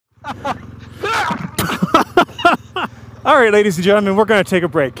All right, ladies and gentlemen, we're going to take a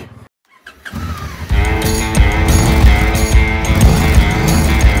break.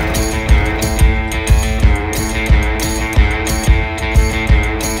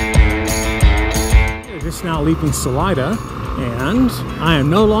 Just now leaving Salida, and I am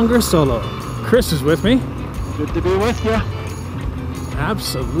no longer solo. Kris is with me. Good to be with you.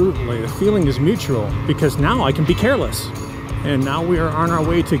 Absolutely, the feeling is mutual because now I can be careless. And now we are on our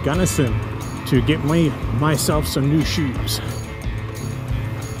way to Gunnison to get myself some new shoes.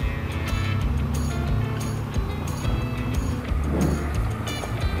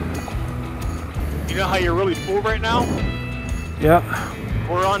 You know how you're really full right now? Yeah.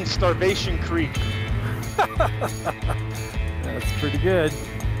 We're on Starvation Creek. That's pretty good.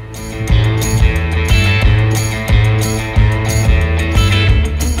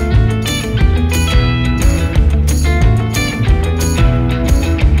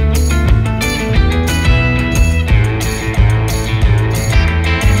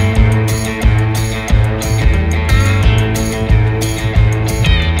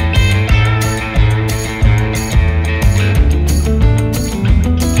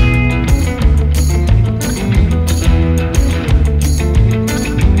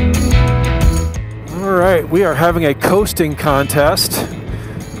 We are having a coasting contest.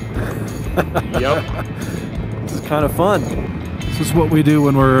 Yep. This is kind of fun. This is what we do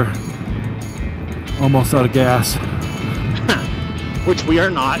when we're almost out of gas. Which we are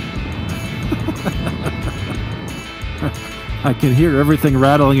not. I can hear everything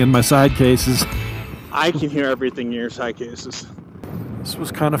rattling in my side cases. I can hear everything in your side cases. This was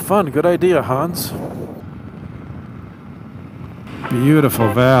kind of fun. Good idea, Hans.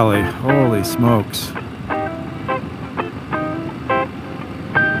 Beautiful valley. Holy smokes.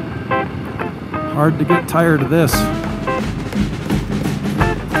 Hard to get tired of this.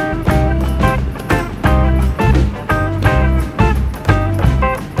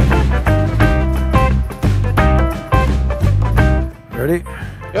 Ready?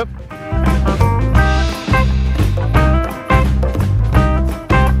 Yep.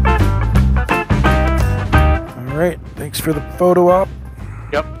 All right. Thanks for the photo op.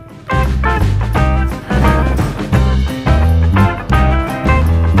 Yep.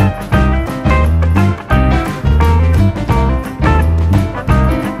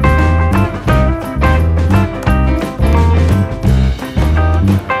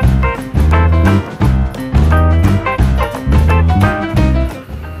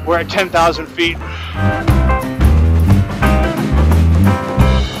 We're at 10,000 feet.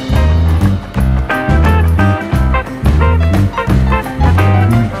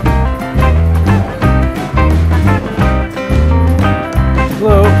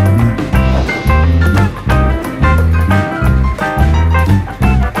 Hello.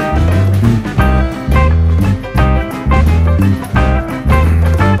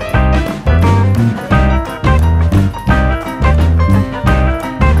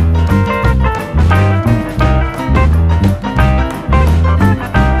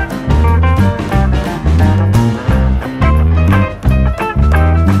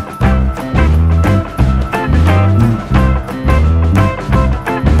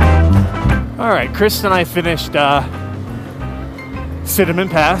 Kris and I finished Cinnamon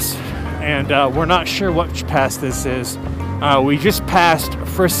Pass, and we're not sure which pass this is. We just passed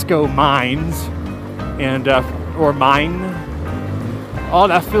Frisco Mines, and or Mine. Oh,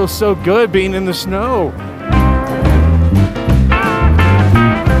 that feels so good being in the snow.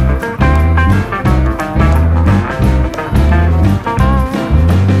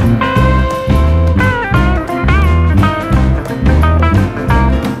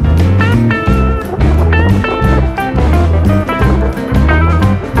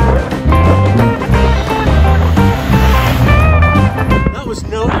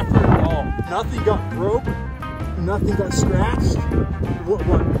 Nothing got broke, nothing got scratched. What?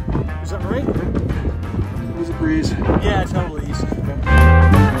 Is that right? It was a breeze. Yeah, totally.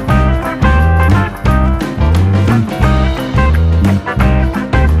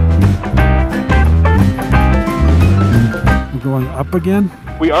 We're going up again?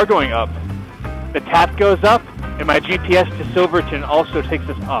 We are going up. The tap goes up, and my GPS to Silverton also takes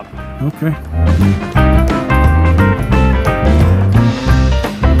us up. Okay.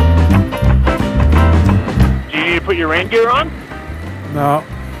 Put your rain gear on? No.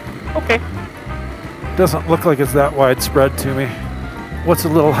 Okay. Doesn't look like it's that widespread to me. What's a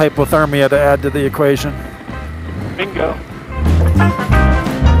little hypothermia to add to the equation? Bingo.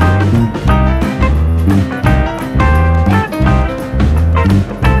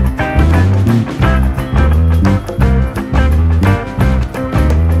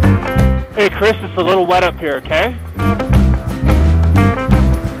 Hey, Kris, it's a little wet up here, okay?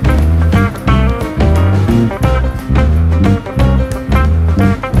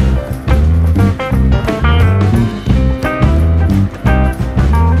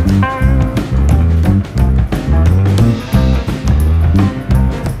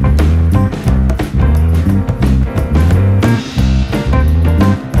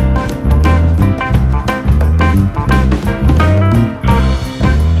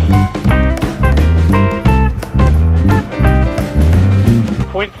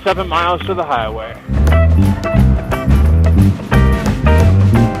 .7 miles to the highway.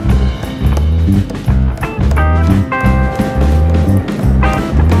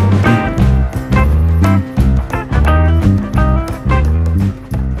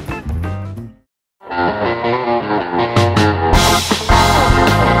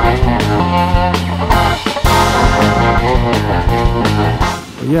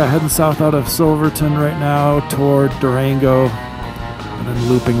 Yeah, heading south out of Silverton right now toward Durango, and then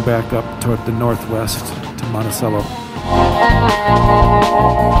looping back up toward the northwest to Monticello.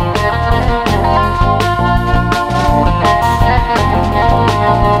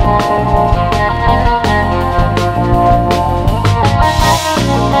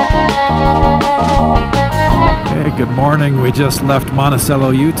 Hey, good morning. We just left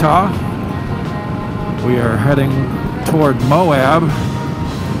Monticello, Utah. We are heading toward Moab,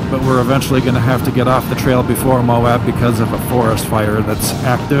 but we're eventually going to have to get off the trail before Moab because of a forest fire that's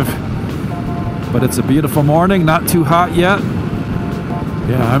active. But it's a beautiful morning, not too hot yet.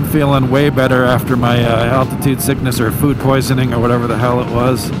 Yeah, I'm feeling way better after my altitude sickness or food poisoning or whatever the hell it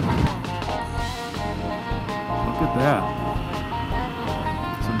was. Look at that.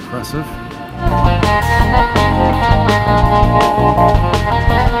 It's impressive.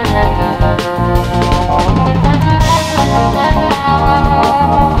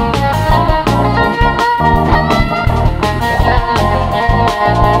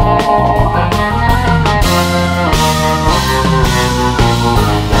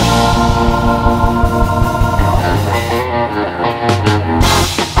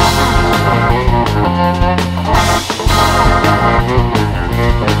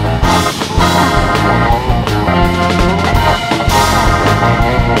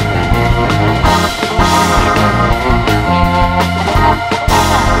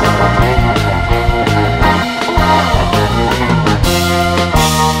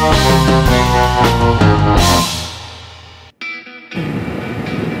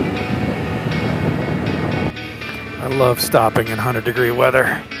 I love stopping in 100-degree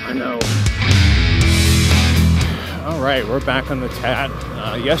weather. I know. All right, we're back on the Tat.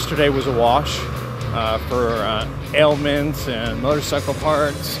 Yesterday was a wash for ailments and motorcycle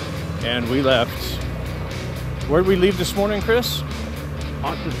parts, and we left. Where did we leave this morning, Kris?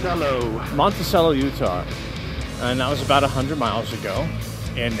 Monticello, Utah. And that was about 100 miles ago.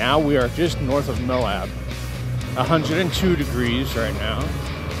 And now we are just north of Moab. 102 degrees right now.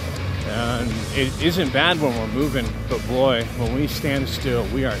 And it isn't bad when we're moving, but boy, when we stand still,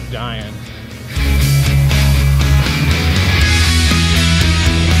 we are dying.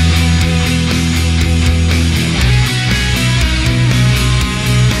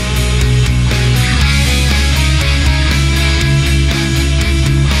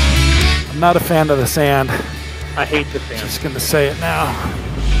 I'm not a fan of the sand. I hate the sand. Just gonna say it now.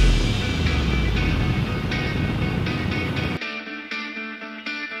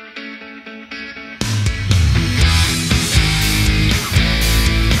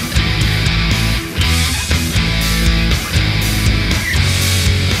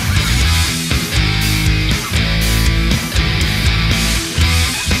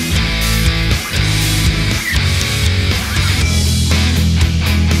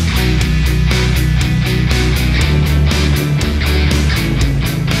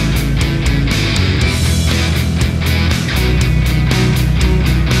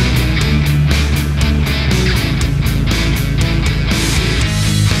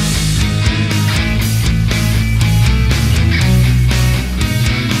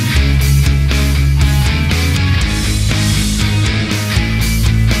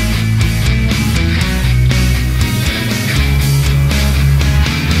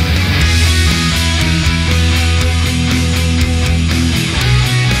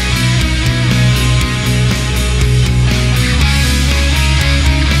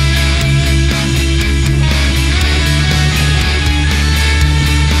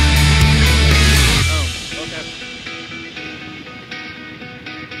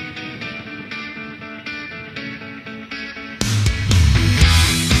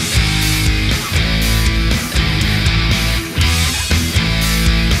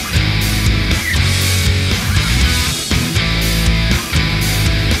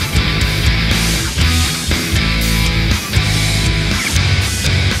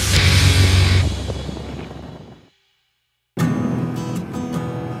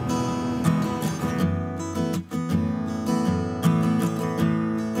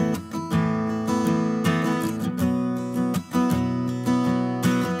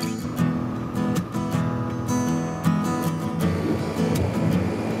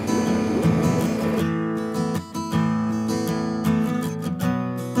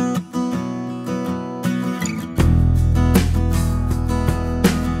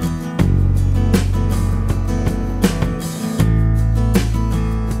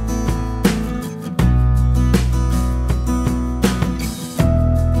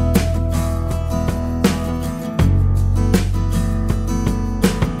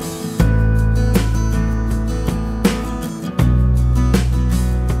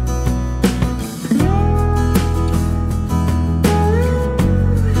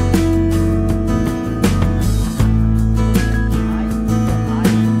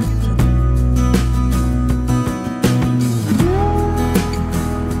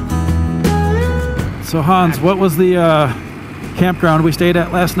 So Hans, what was the campground we stayed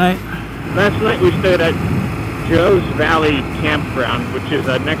at last night? Last night we stayed at Joe's Valley Campground, which is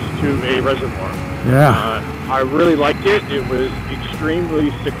next to a reservoir. Yeah. I really liked it. It was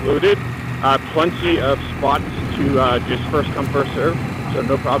extremely secluded. Plenty of spots to just first come, first serve. So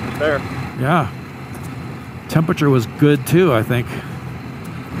no problems there. Yeah. Temperature was good too, I think.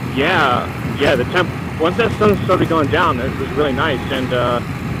 Yeah. The once that sun started going down, it was really nice. And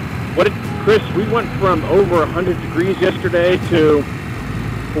Chris, we went from over 100 degrees yesterday to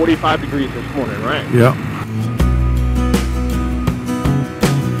 45 degrees this morning, right? Yeah.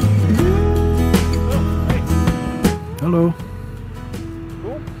 Hello.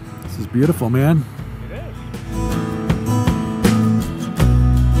 Cool. This is beautiful, man. It is.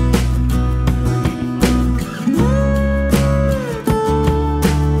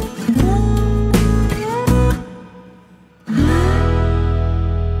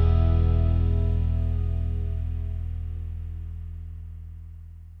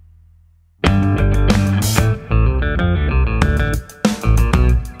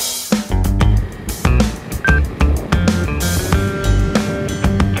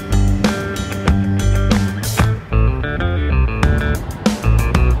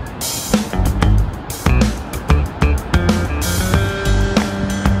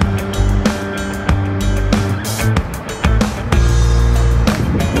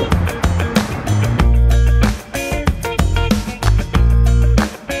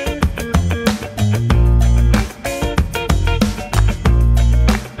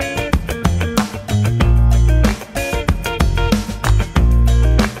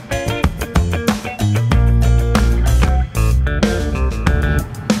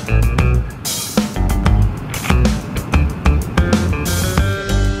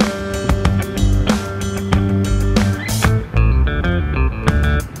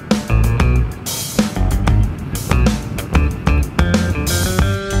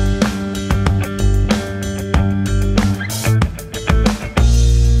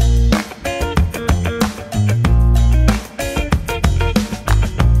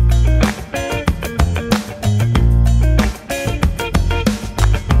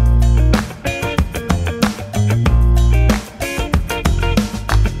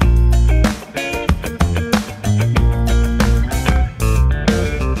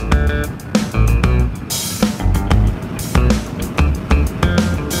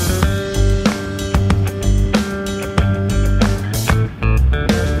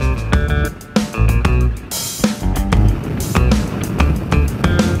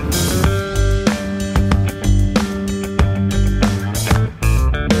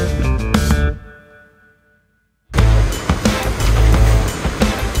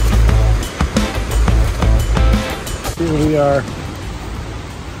 Here we are,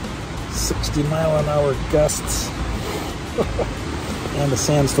 60-mile-an-hour gusts and a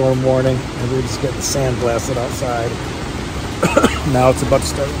sandstorm warning, and we're just getting sandblasted outside. Now it's about to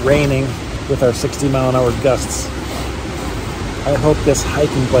start raining with our 60-mile-an-hour gusts. I hope this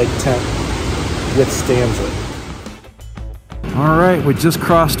hiking bike tent withstands it. All right, we just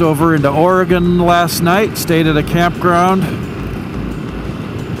crossed over into Oregon last night, stayed at a campground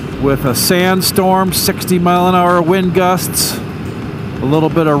with a sandstorm, 60-mile-an-hour wind gusts, a little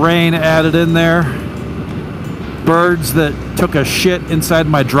bit of rain added in there, birds that took a shit inside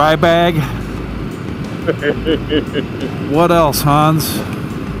my dry bag. What else, Hans?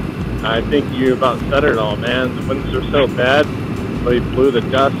 I think you about said it all, man. The winds are so bad, they blew the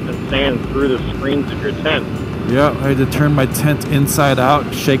dust and sand through the screens of your tent. Yeah, I had to turn my tent inside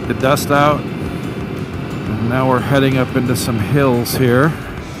out, shake the dust out. And now we're heading up into some hills here.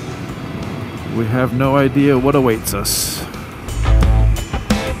 We have no idea what awaits us.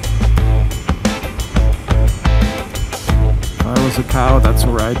 If I was a cow, that's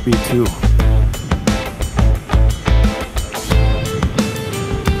where I'd be too.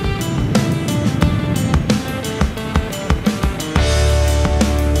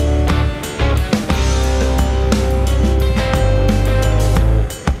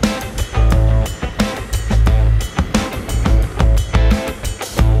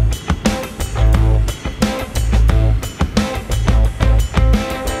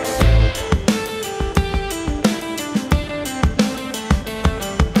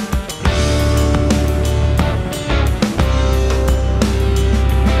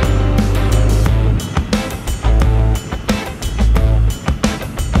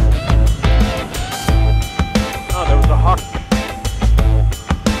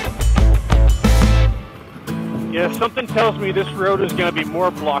 Yeah, something tells me this road is going to be more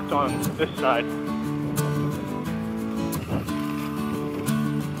blocked on this side.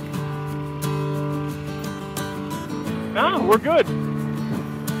 No, we're good.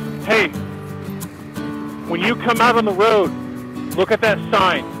 Hey, when you come out on the road, look at that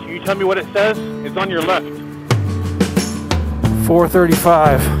sign. Can you tell me what it says? It's on your left.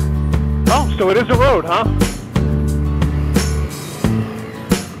 435. Oh, so it is a road, huh?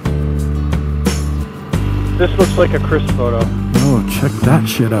 This looks like a Kris photo. Oh, check that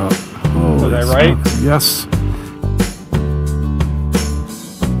shit out. Oh, is that right? Yes.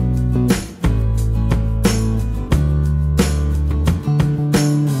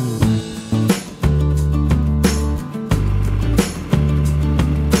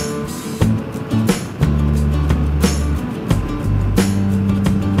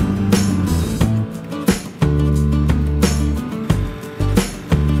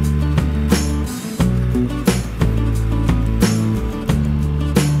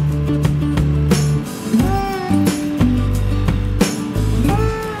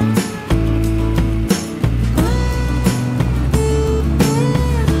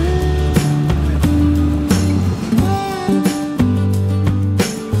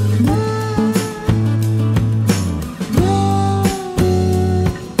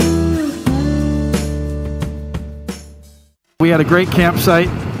 We had a great campsite.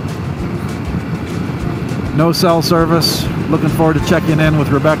 No cell service. Looking forward to checking in with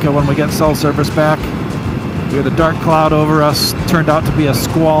Rebecca when we get cell service back. We had a dark cloud over us. Turned out to be a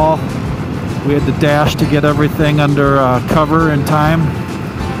squall. We had to dash to get everything under cover in time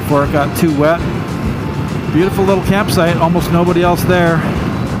before it got too wet. Beautiful little campsite. Almost nobody else there.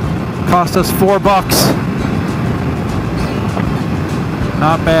 Cost us $4.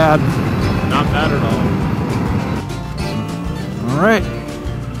 Not bad. Not bad at all. All right,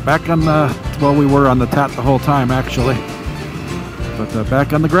 back on the, well, we were on the Tat the whole time actually, but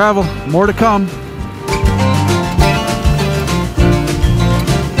back on the gravel, more to come.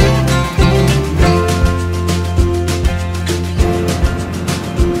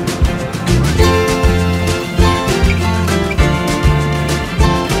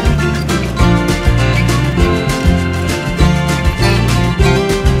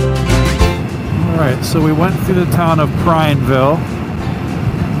 So we went through the town of Prineville.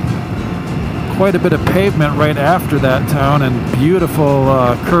 Quite a bit of pavement right after that town and beautiful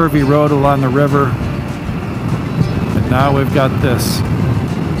curvy road along the river. And now we've got this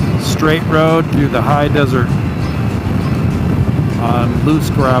straight road through the high desert on loose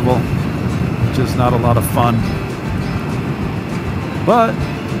gravel, which is not a lot of fun. But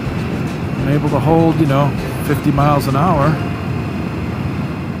I'm able to hold, 50 miles an hour.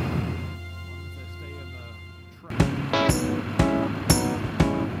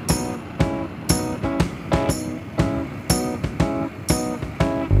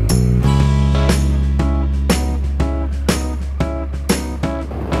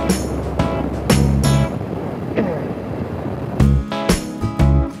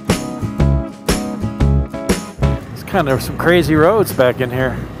 Kind of some crazy roads back in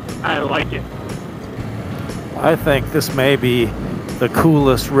here. I like it. I think this may be the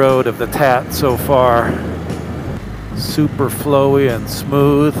coolest road of the Tat so far. Super flowy and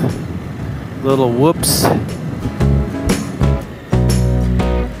smooth. Little whoops.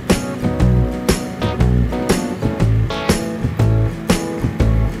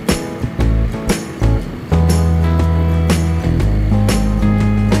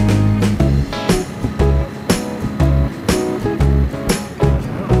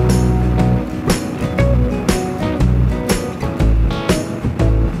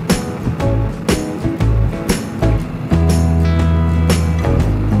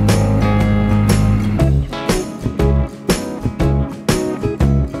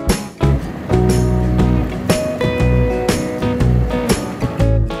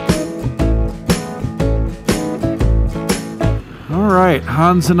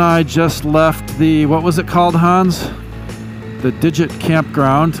 Hans and I just left the, what was it called, Hans? The Digit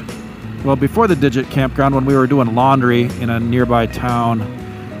Campground. Well, before the Digit Campground, when we were doing laundry in a nearby town,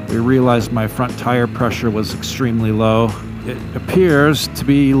 we realized my front tire pressure was extremely low. It appears to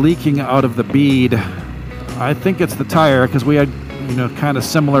be leaking out of the bead. I think it's the tire, because we had, kind of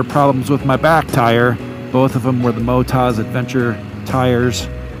similar problems with my back tire. Both of them were the Motaz Adventure tires.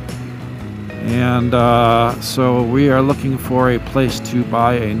 And so we are looking for a place to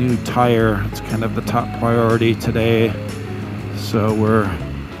buy a new tire. It's kind of the top priority today. So we're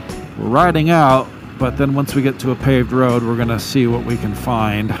riding out, but then once we get to a paved road, we're gonna see what we can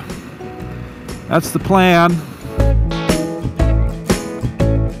find. That's the plan.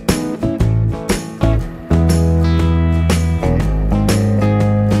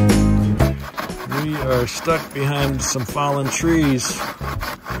 We are stuck behind some fallen trees.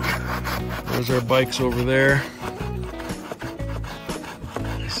 There's our bikes over there.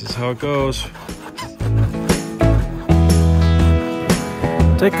 That's how it goes.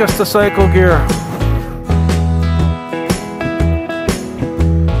 Take us to cycle gear.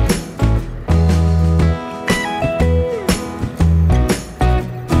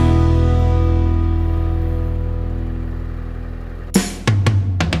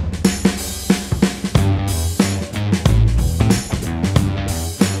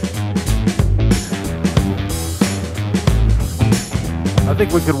 I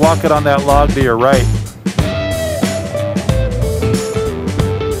think we could walk it on that log to your right.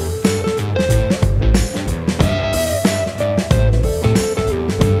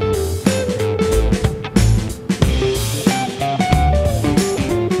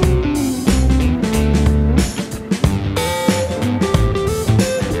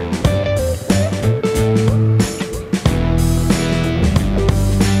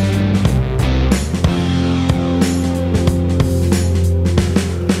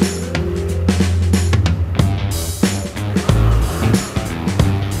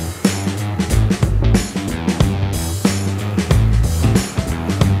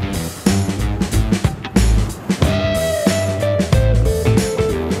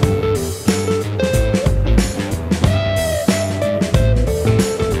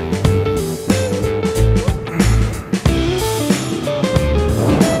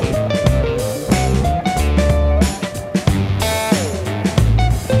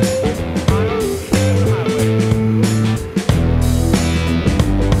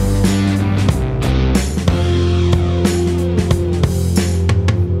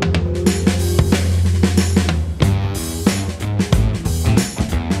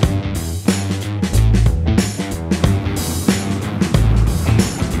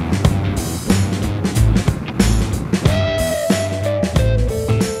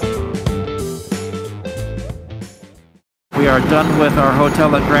 We are done with our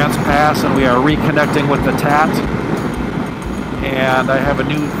hotel at Grants Pass and we are reconnecting with the TAT. And I have a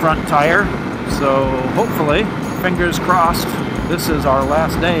new front tire, so hopefully, fingers crossed, this is our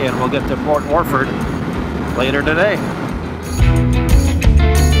last day and we'll get to Port Orford later today.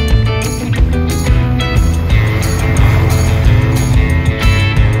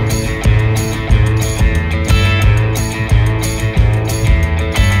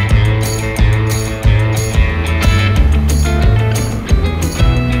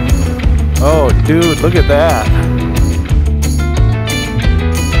 Oh, dude, look at that.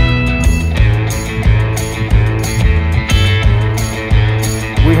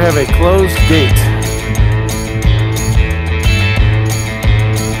 We have a closed gate.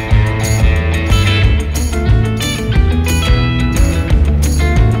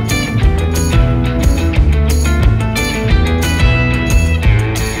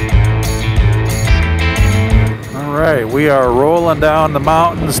 We are rolling down the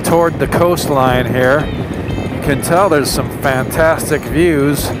mountains toward the coastline here. You can tell there's some fantastic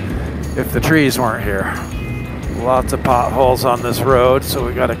views if the trees weren't here. Lots of potholes on this road, so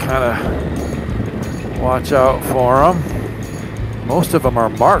we got to kind of watch out for them. Most of them are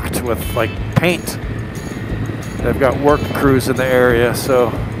marked with like paint. They've got work crews in the area, so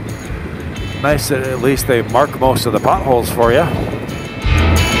nice that at least they mark most of the potholes for you.